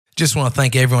Just want to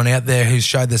thank everyone out there who's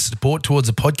showed their support towards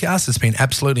the podcast. It's been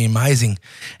absolutely amazing.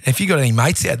 And if you got any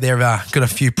mates out there got a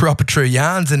few proper true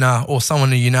yarns and or someone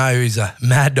who you know who's a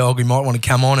mad dog who might want to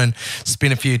come on and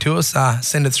spin a few to us,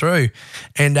 send it through.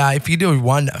 And if you do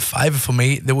one favour for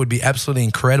me, that would be absolutely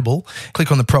incredible.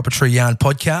 Click on the Proper True Yarn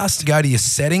podcast, go to your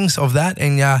settings of that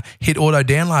and hit auto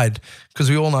download, because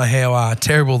we all know how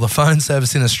terrible the phone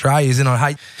service in Australia is, and I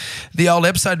hate the old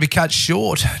episode be cut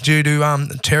short due to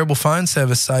terrible phone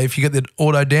service. So if you get the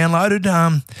auto downloaded,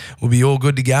 we'll be all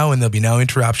good to go and there'll be no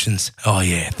interruptions. Oh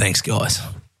yeah, thanks guys.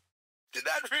 Did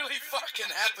that really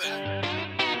fucking happen?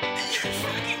 Are you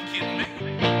fucking kidding me?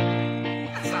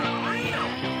 That's unreal.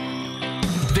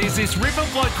 There's this river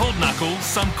bloke called Knuckles,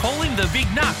 some call him the Big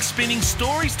Knuck, spinning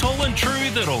stories tall and true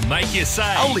that'll make you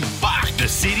say, holy fuck! The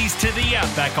cities to the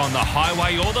outback, on the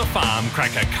highway or the farm,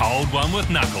 crack a cold one with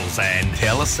Knuckles and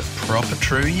tell us a proper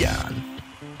true yarn.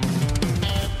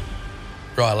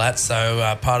 Right, lads,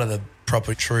 so part of the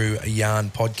Proper True Yarn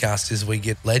podcast is we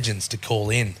get legends to call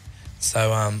in.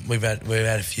 So we've had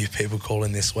a few people call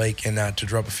in this week and to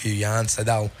drop a few yarns, so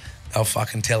they'll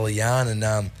fucking tell a yarn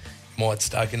and might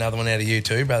stoke another one out of you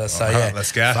too, brother. So yeah,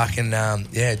 let's go. Fucking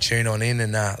tune on in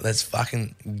and let's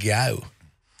fucking go.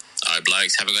 Oh,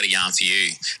 blokes, have I got a yarn for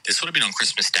you? This would have been on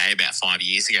Christmas Day about 5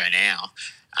 years ago now.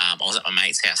 I was at my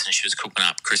mate's house and she was cooking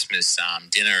up Christmas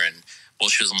dinner, and while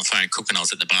she was on the phone cooking, I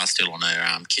was at the bar stool on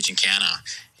her kitchen counter,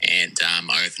 and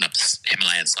I opened up this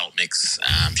Himalayan salt mix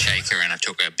shaker, and I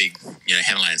took a big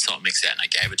Himalayan salt mix out and I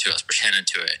gave it to her. I was pretending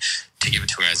to give it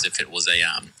to her as if it was a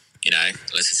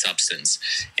illicit substance.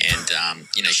 And,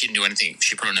 she didn't do anything.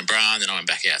 She put it in a bra, and then I went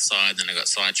back outside, then I got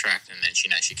sidetracked, and then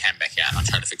she came back out and I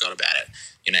totally forgot about it.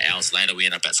 Hours later, we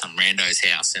ended up at some rando's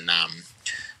house, and,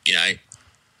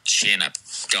 she ended up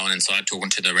going inside talking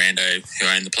to the rando who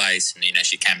owned the place, and,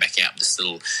 she came back out with this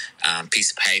little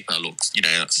piece of paper. Looks,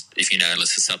 if you know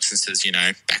illicit substances,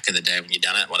 back in the day when you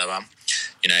done it, whatever,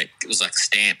 it was like a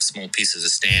stamp, small pieces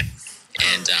of stamp.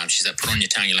 And she's like, put it on your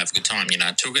tongue, you'll have a good time.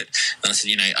 I took it. And I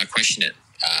said, I questioned it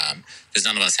because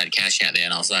none of us had cash out there.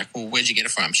 And I was like, well, where'd you get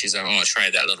it from? She's like, I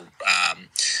traded that little,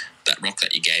 that rock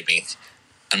that you gave me.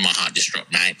 And my heart just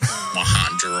dropped, mate. My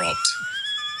heart dropped.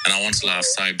 And I wanted to laugh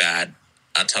so bad.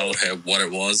 I told her what it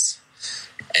was,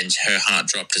 and her heart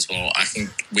dropped as well.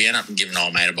 We ended up giving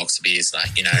old mate a box of beers, a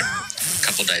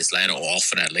couple of days later, or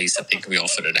offered it at least. I think we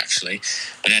offered it actually.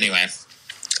 But anyway,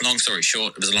 long story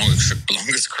short, it was the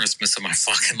longest Christmas of my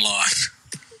fucking life.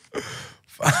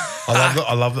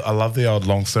 I love the old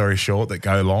long story short that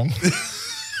go long.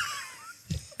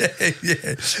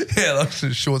 yeah, that's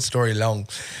a short story long.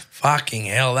 Fucking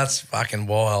hell, that's fucking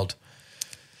wild.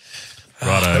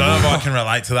 Right, I don't know if I can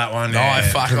relate to that one. No, I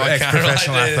can't relate.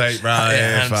 Ex-professional athlete, bro.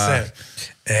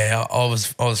 Yeah, I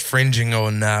was fringing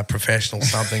on professional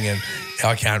something, and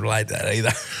I can't relate to that either.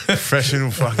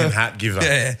 Professional fucking hat giver.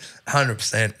 Yeah,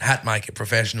 100%. Hat maker,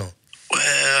 professional.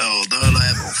 Well, don't I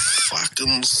have a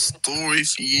fucking story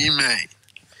for you, mate?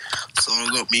 So I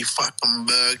got me fucking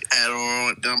burg hat all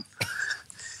right, dump.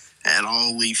 And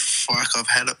holy fuck, I've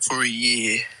had it for a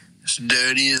year. It's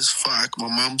dirty as fuck. My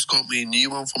mum's got me a new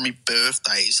one for my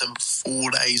birthday. It's in 4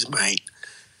 days, mate.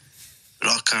 But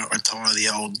I can't retire the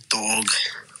old dog.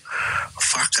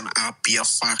 Fucking up your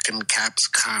fucking caps,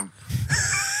 cunt.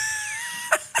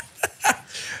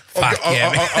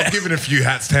 I've given a few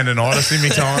hats tendonitis in my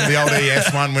time. The old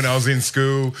ES one when I was in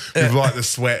school with the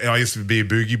sweat. I used to be a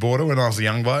boogie boarder when I was a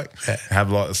young bloke.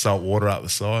 Have the salt water up the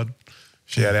side.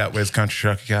 Shout out West Country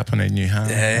Trucker Cup and a new home.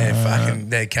 Yeah, fucking,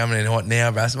 they're coming in hot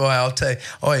now, bro. Well, I'll tell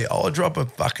you, I'll drop a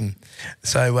fucking.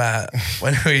 So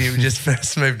when we just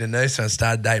first moved to Noosa, I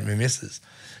started dating my missus.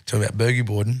 Talking about boogie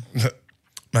boarding,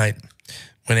 mate.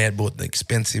 Went out, bought the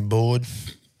expensive board,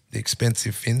 the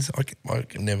expensive fins. I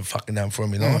can never fucking done for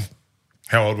in my life.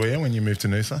 How old were you when you moved to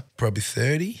Noosa? Probably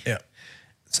 30. Yeah.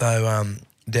 So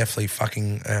definitely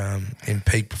fucking in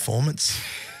peak performance.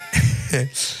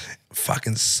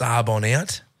 Fucking sub on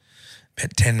out.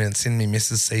 About 10 minutes in, my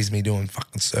missus sees me doing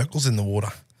fucking circles in the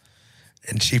water.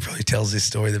 And she probably tells this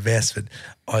story the best, but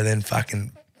I then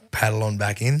fucking paddle on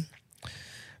back in.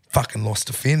 Fucking lost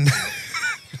a fin.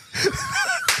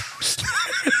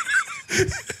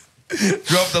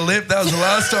 Dropped the lip. That was the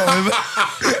last time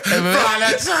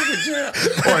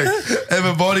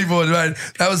ever bodyboard, mate.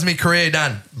 That was my career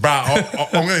done. Bro,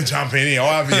 I'm going to jump in here.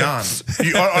 I have a yarn.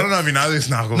 I don't know if you know this,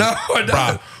 Knuckles. No, I don't.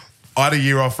 Bro, I had a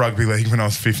year off rugby league when I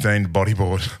was 15 to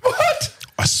bodyboard. What?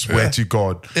 I swear to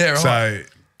God. Yeah, right.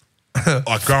 So,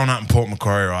 growing up in Port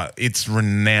Macquarie, right, it's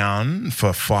renowned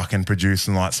for fucking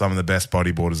producing some of the best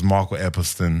bodyboarders. Michael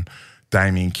Eppleston,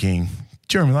 Damien King,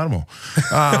 Jeremy Latimore.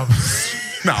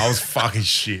 No, I was fucking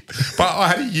shit. But I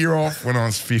had a year off when I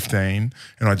was 15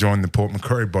 and I joined the Port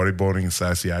Macquarie Bodyboarding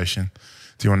Association.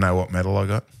 Do you want to know what medal I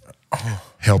got?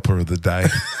 Helper of the day.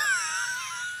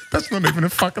 That's not even a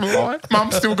fucking lie.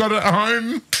 Mum still got it at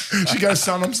home. She goes,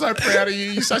 son, I'm so proud of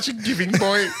you. You're such a giving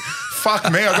boy. Fuck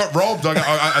me, I got robbed. I think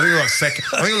I got second.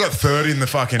 I think I got third in the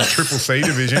fucking Triple C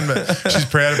division, but she's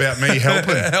proud about me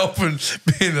helping.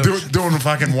 Doing a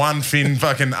fucking one fin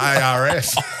fucking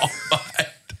ARS.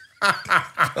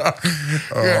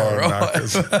 Yeah, right.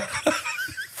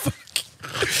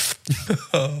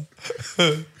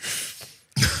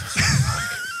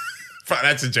 Fuck,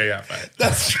 that's a G up, mate.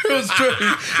 That's true. It's true.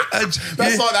 That's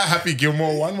like that Happy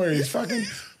Gilmore one where he's fucking,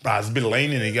 bro, there's a bit of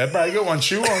lean in it. You go, bro, you got one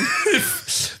shoe on.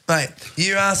 Mate,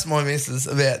 you asked my missus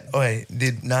about,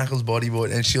 did Knuckles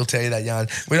bodyboard, and she'll tell you that yarn.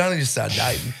 We'd only just started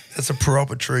dating. That's a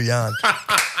proper true yarn.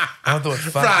 I thought,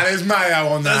 fuck. Bro, there's mayo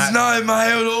on that. There's no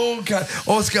mayo at all.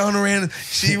 What's going around?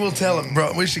 She will tell it,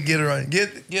 bro. We should get her on.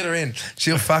 Get her in.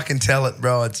 She'll fucking tell it,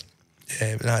 bro. But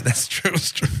no, that's true.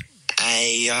 It's true.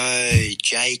 Hey, yo,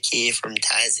 Jake here from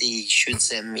Tassie. You should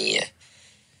send me a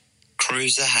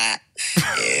cruiser hat.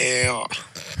 Yeah.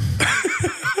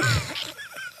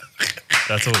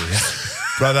 That's all it is.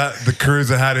 Brother, the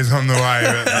cruiser hat is on the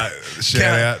way. But,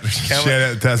 shout out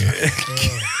to Tasman.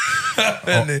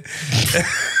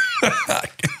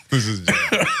 This is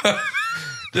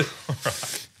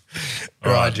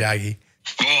Right, Jaggy.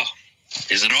 Oh,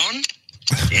 is it on?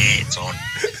 Yeah, it's on.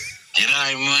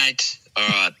 G'day, mate. All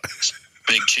right.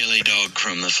 Big chili dog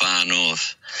from the far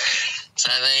north.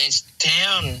 So this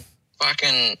town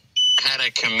fucking had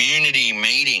a community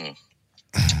meeting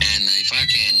and they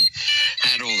fucking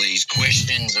had all these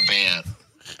questions about,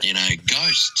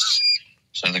 ghosts.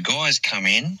 So the guy's come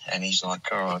in and he's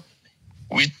like, all right,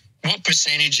 what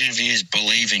percentage of you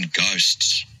believe in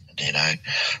ghosts?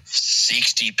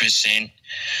 60%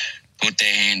 put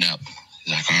their hand up.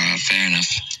 He's like, all right, fair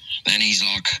enough. Then he's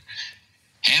like,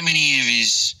 how many of you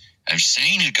have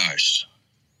seen a ghost?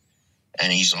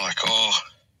 And he's like,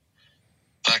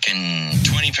 fucking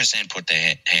 20% put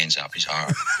their hands up. He's like, all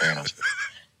right, fair enough.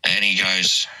 And he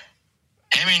goes,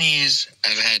 how many of you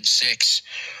have had sex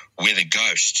with a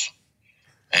ghost?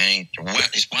 And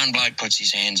this one bloke put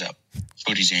his hand up.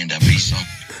 He's like,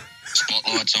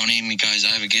 spotlight's on him. He goes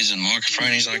over, gives him the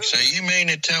microphone. He's like, so you mean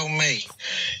to tell me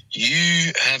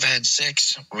you have had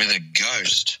sex with a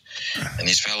ghost? And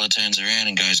this fella turns around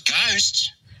and goes,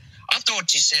 ghost? I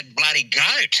thought you said bloody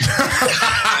goat.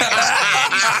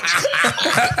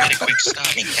 Better quick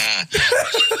start me car.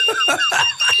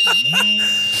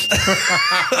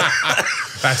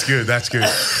 That's good.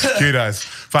 Kudos.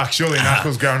 Fuck, surely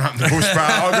Knuckles growing up in the bush, bro.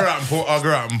 I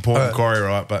grew up in Port Macquarie,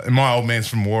 right? But my old man's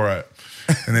from Warrote,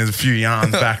 and there's a few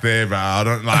yarns back there, bro.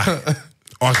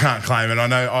 I can't claim it. I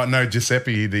know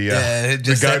Giuseppe, the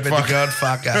Giuseppe, goat the god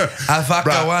fucker. I fucked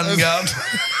the one goat.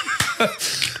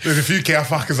 There's a few cow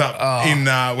fuckers up in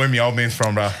where my old man's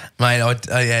from, bro. Mate,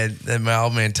 my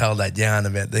old man told that yarn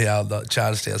about the old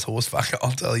Charterstow's horse fucker.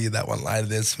 I'll tell you that one later.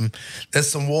 There's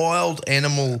some wild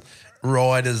animal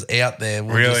riders out there.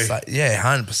 Really?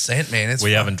 100%, man.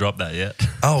 We haven't dropped that yet.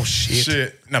 Oh,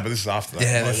 shit. No, but this is after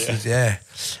that. Yeah,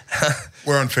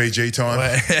 We're on Fiji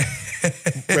time.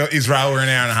 Well, Israel, we're an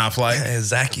hour and a half late.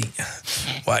 Zaki,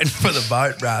 waiting for the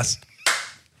boat, Russ.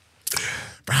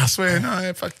 Bro, I swear,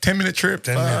 no, fuck, 10-minute trip.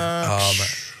 10 minutes. Oh,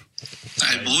 mate.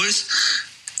 Hey, boys.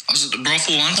 I was at the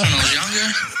brothel once when I was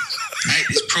younger. Hey,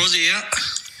 this prosy out.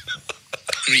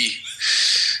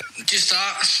 Just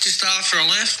after I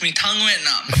left, my tongue went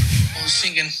numb. I was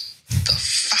thinking, what the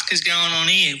fuck is going on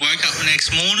here? Woke up the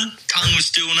next morning, tongue was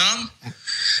still numb.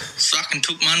 Fucking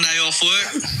took Monday off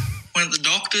work, went to the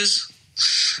doctors,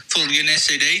 thought I'd get an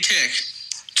STD check.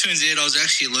 Turns out I was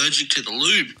actually allergic to the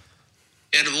lube,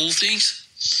 out of all things.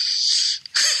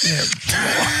 Yeah.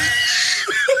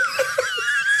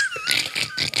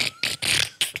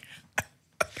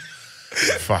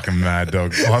 Fucking mad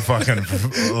dog. I fucking love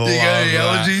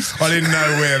allergies? I didn't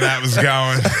know where that was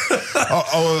going.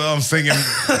 I was thinking,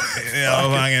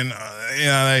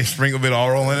 they sprinkle a bit of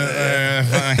oral in it.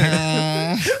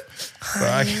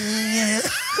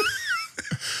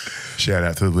 Shout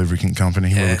out to the lubricant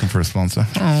company. We're looking for a sponsor.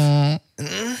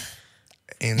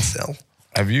 Incel.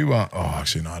 Have you?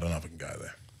 Actually, no, I don't know if I can go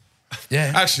there.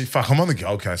 Yeah. Actually, fuck, I'm on the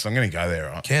Gold Coast, so I'm going to go there,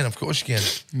 right? Of course you can.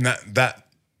 That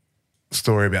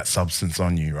story about substance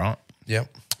on you, right?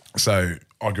 Yep. So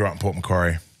I grew up in Port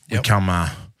Macquarie. Yep.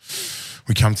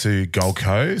 We come to Gold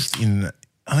Coast in,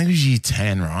 I think it was year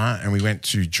 10, right? And we went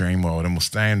to Dreamworld and we're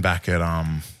staying back at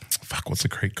what's the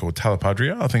creek called?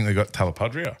 Talipudria? I think they got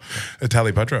Talipudria.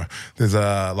 There's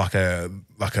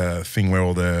a thing where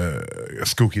all the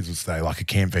school kids would stay, like a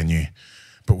camp venue.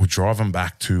 But we'll drive them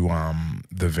back to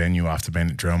the venue after being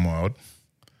at Drone World.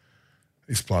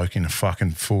 This bloke in a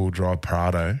fucking full drive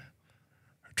Prado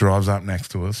drives up next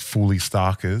to us, fully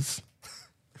starkers,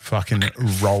 fucking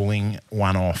rolling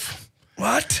one off.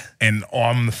 What? And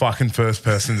I'm the fucking first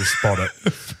person to spot it.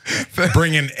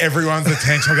 Bringing everyone's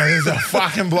attention. I go, there's a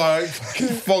fucking bloke fucking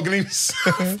flogging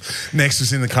himself next to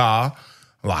us in the car.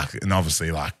 And obviously,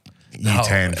 Year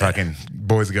 10, fucking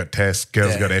boys have got tests,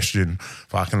 girls have got estrogen,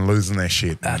 fucking losing their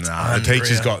shit. That's and the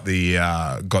teacher's got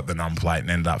the numb plate and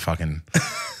ended up fucking,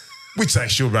 which they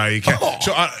should, bro. You can't.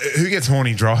 Who gets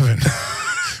horny driving?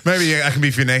 Maybe I can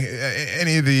be for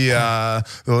any of the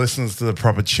listeners to the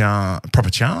proper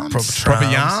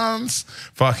yarns.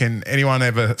 Fucking anyone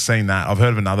ever seen that? I've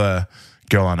heard of another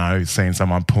girl I know who's seen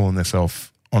someone pulling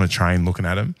themselves on a train looking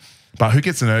at him. But who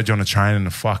gets an urge on a train and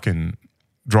a fucking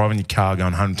driving your car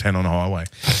going 110 on a highway?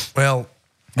 Well,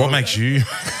 what makes you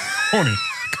horny?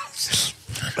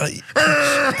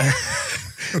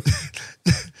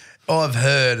 I've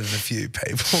heard of a few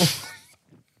people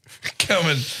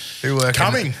coming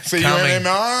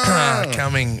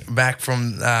back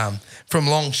from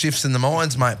long shifts in the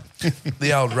mines, mate.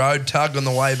 The old road tug on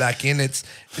the way back in. It's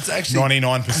actually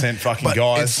 99% fucking but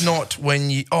guys. It's not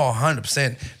when you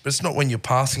 100%, but it's not when you're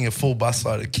passing a full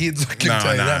busload of kids. I can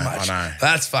tell you that much. I know.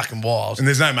 That's fucking wild. And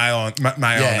there's no male on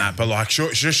that, but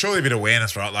surely a bit of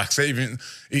awareness, right? Like, see, even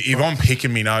if I'm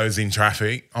picking me nose in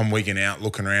traffic, I'm wigging out,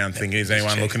 looking around, thinking, is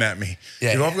anyone looking at me?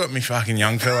 Yeah. If I've got me fucking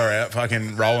young fella out,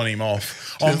 fucking rolling him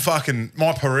off, I'm fucking,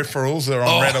 my peripherals are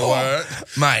on red alert,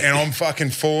 mate, and I'm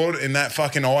fucking forward, and that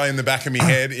fucking eye in the back of my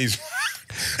head is.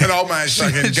 An old mate's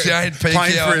fucking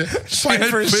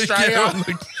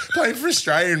playing for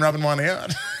Australia and rubbing one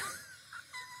out.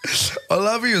 I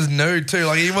love he was nude too.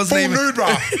 Like he wasn't full even nude,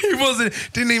 bro.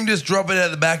 Didn't even just drop it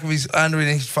out the back of his underneath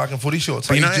his fucking footy shorts.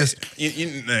 Like,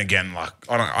 again, like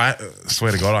I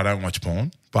swear to God, I don't watch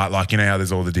porn, but like, you know how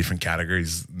there's all the different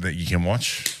categories that you can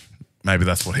watch. Maybe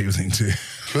that's what he was into.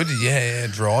 Good, yeah,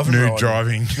 driving, nude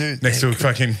driving next to a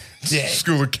fucking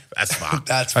school. That's fucked.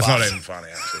 That's not even funny.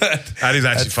 Actually, that is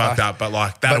actually fucked up. But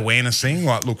like that awareness thing,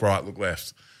 like look right, look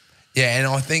left. Yeah, and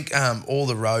I think all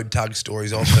the road tug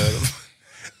stories I've heard of,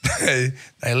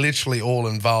 they literally all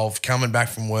involve coming back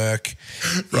from work.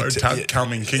 Road tug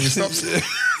coming. Can you stop?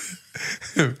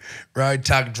 Road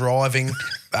tug driving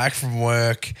back from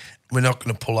work. We're not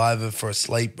going to pull over for a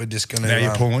sleep. We're just going to. Now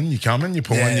you're pulling, you're coming, you're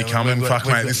pulling, you're coming. Fuck,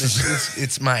 mate, this is.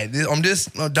 It's mate.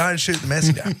 Don't shoot the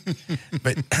messenger.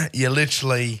 But you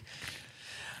literally.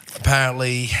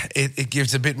 Apparently, it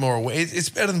gives a bit more. It's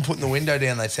better than putting the window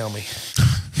down. They tell me.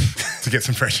 To get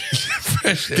some fresh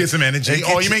get some energy.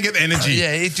 You mean get the energy?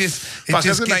 Yeah, it just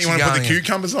doesn't make you want to put the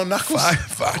cucumbers on knuckles?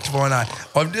 Fuck, why not?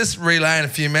 I'm just relaying a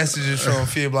few messages from a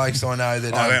few blokes I know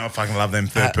that I fucking love them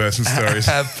third person stories.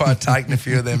 Have partaken a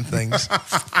few of them things.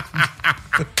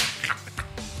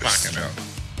 Fucking hell.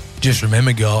 Just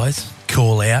remember, guys,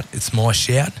 call out, it's my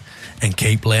shout, and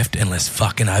keep left unless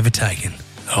fucking overtaken.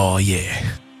 Oh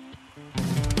yeah.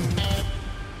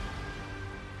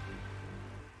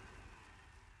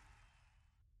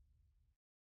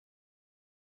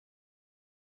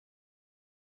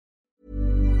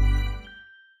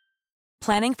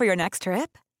 Planning for your next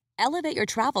trip? Elevate your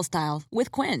travel style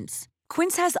with Quince.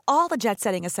 Quince has all the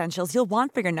jet-setting essentials you'll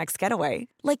want for your next getaway,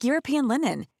 like European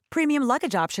linen, premium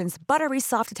luggage options, buttery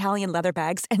soft Italian leather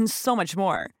bags, and so much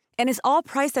more. And is all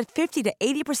priced at 50 to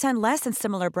 80% less than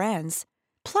similar brands.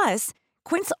 Plus,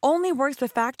 Quince only works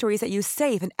with factories that use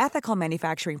safe and ethical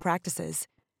manufacturing practices.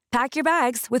 Pack your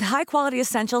bags with high-quality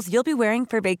essentials you'll be wearing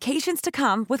for vacations to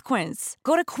come with Quince.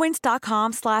 Go to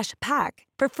quince.com/pack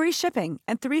for free shipping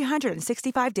and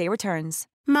 365-day returns.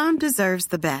 Mom deserves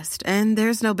the best, and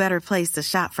there's no better place to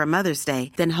shop for Mother's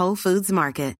Day than Whole Foods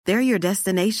Market. They're your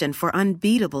destination for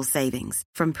unbeatable savings,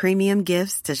 from premium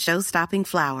gifts to show-stopping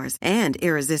flowers and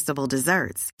irresistible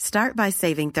desserts. Start by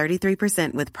saving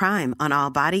 33% with Prime on all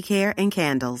body care and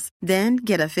candles. Then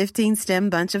get a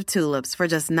 15-stem bunch of tulips for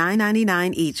just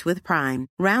 $9.99 each with Prime.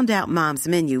 Round out Mom's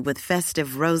menu with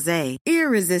festive rosé,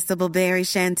 irresistible berry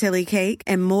chantilly cake,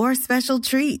 and more special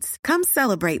treats. Come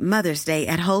celebrate Mother's Day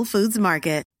at Whole Foods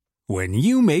Market. When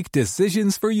you make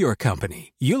decisions for your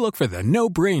company, you look for the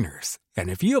no-brainers. And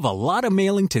if you have a lot of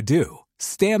mailing to do,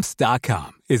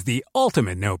 Stamps.com is the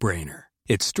ultimate no-brainer.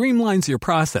 It streamlines your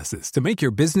processes to make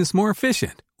your business more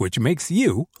efficient, which makes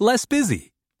you less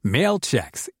busy. Mail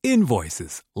checks,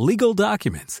 invoices, legal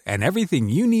documents, and everything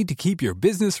you need to keep your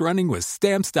business running with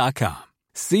Stamps.com.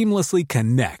 Seamlessly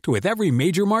connect with every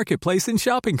major marketplace and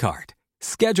shopping cart.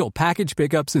 Schedule package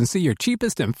pickups and see your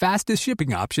cheapest and fastest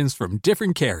shipping options from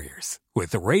different carriers,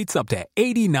 with rates up to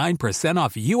 89%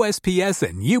 off USPS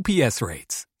and UPS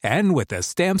rates. And with the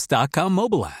Stamps.com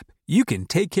mobile app, you can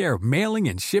take care of mailing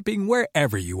and shipping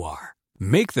wherever you are.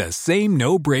 Make the same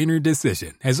no-brainer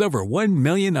decision as over 1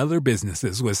 million other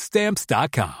businesses with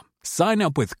Stamps.com. Sign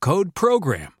up with code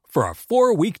PROGRAM for a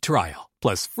 4-week trial,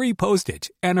 plus free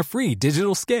postage and a free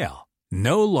digital scale.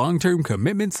 No long-term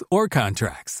commitments or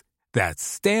contracts. That's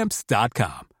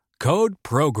Stamps.com. Code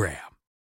PROGRAM.